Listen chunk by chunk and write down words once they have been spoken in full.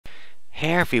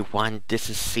Hey everyone,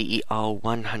 this is CEO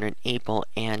 100 April,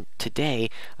 and today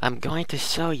I'm going to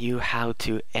show you how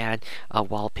to add a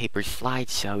wallpaper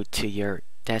slideshow to your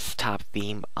desktop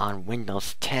theme on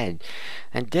Windows 10.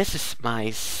 And this is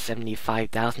my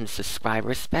 75,000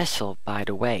 subscriber special, by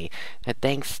the way, and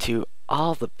thanks to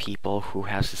all the people who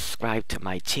have subscribed to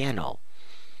my channel.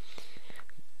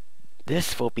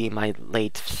 This will be my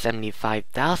late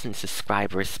 75,000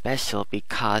 subscriber special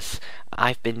because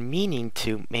I've been meaning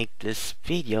to make this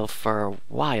video for a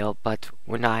while, but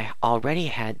when I already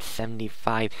had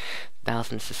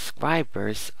 75,000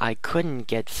 subscribers, I couldn't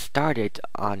get started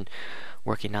on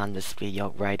working on this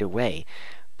video right away.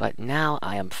 But now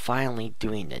I am finally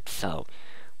doing it, so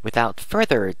without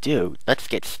further ado, let's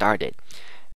get started.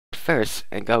 First,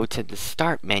 go to the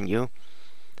Start menu.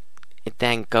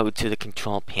 Then go to the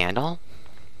Control Panel,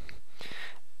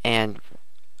 and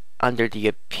under the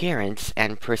Appearance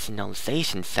and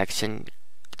Personalization section,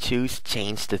 choose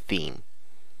Change the Theme.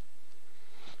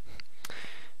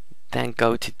 Then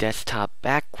go to Desktop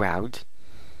Background.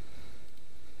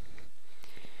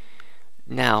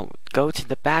 Now go to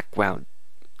the Background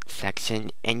section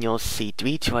and you'll see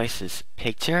three choices: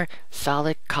 Picture,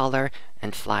 Solid Color,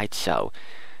 and Slideshow.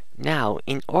 Now,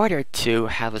 in order to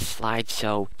have a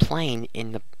slideshow playing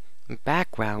in the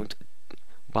background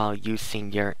while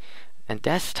using your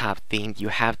desktop theme, you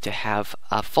have to have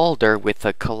a folder with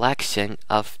a collection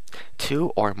of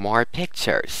 2 or more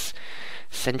pictures.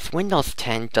 Since Windows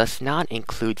 10 does not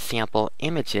include sample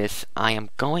images, I am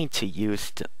going to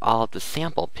use all the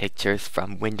sample pictures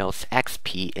from Windows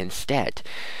XP instead.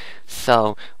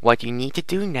 So, what you need to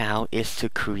do now is to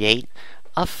create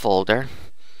a folder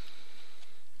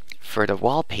for the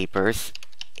wallpapers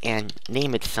and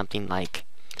name it something like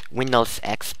Windows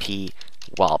XP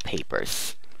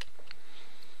Wallpapers.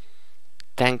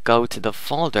 Then go to the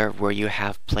folder where you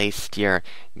have placed your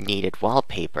needed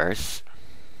wallpapers.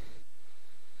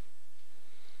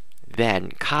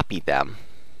 Then copy them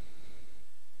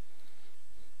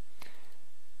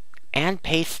and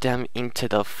paste them into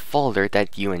the folder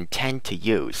that you intend to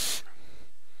use.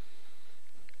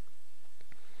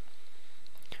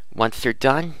 Once you're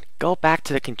done, go back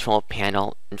to the Control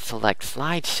Panel and select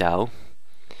Slideshow.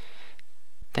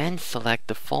 Then select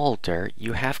the folder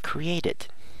you have created.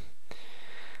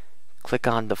 Click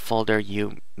on the folder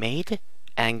you made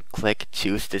and click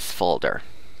Choose this folder.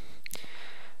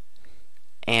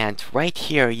 And right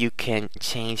here you can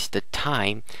change the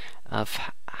time of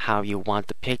how you want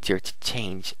the picture to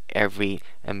change every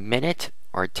minute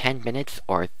or 10 minutes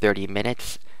or 30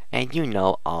 minutes, and you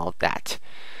know all that.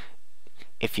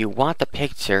 If you want the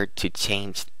picture to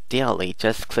change daily,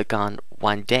 just click on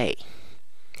 1 day.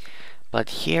 But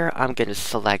here I'm going to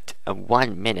select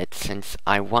 1 minute since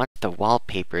I want the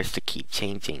wallpapers to keep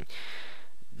changing.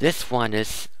 This one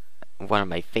is one of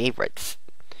my favorites.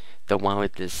 The one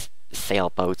with this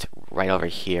sailboat right over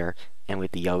here, and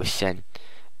with the ocean,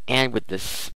 and with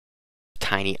this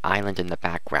tiny island in the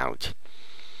background.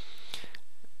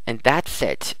 And that's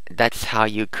it. That's how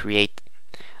you create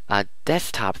a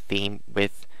desktop theme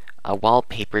with a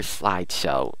wallpaper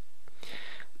slideshow.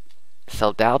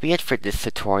 So that'll be it for this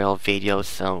tutorial video.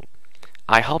 So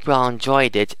I hope you all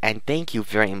enjoyed it, and thank you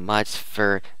very much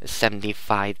for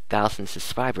 75,000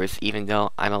 subscribers, even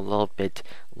though I'm a little bit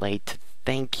late.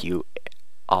 Thank you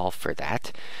all for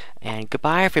that. And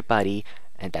goodbye everybody,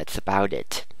 and that's about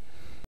it.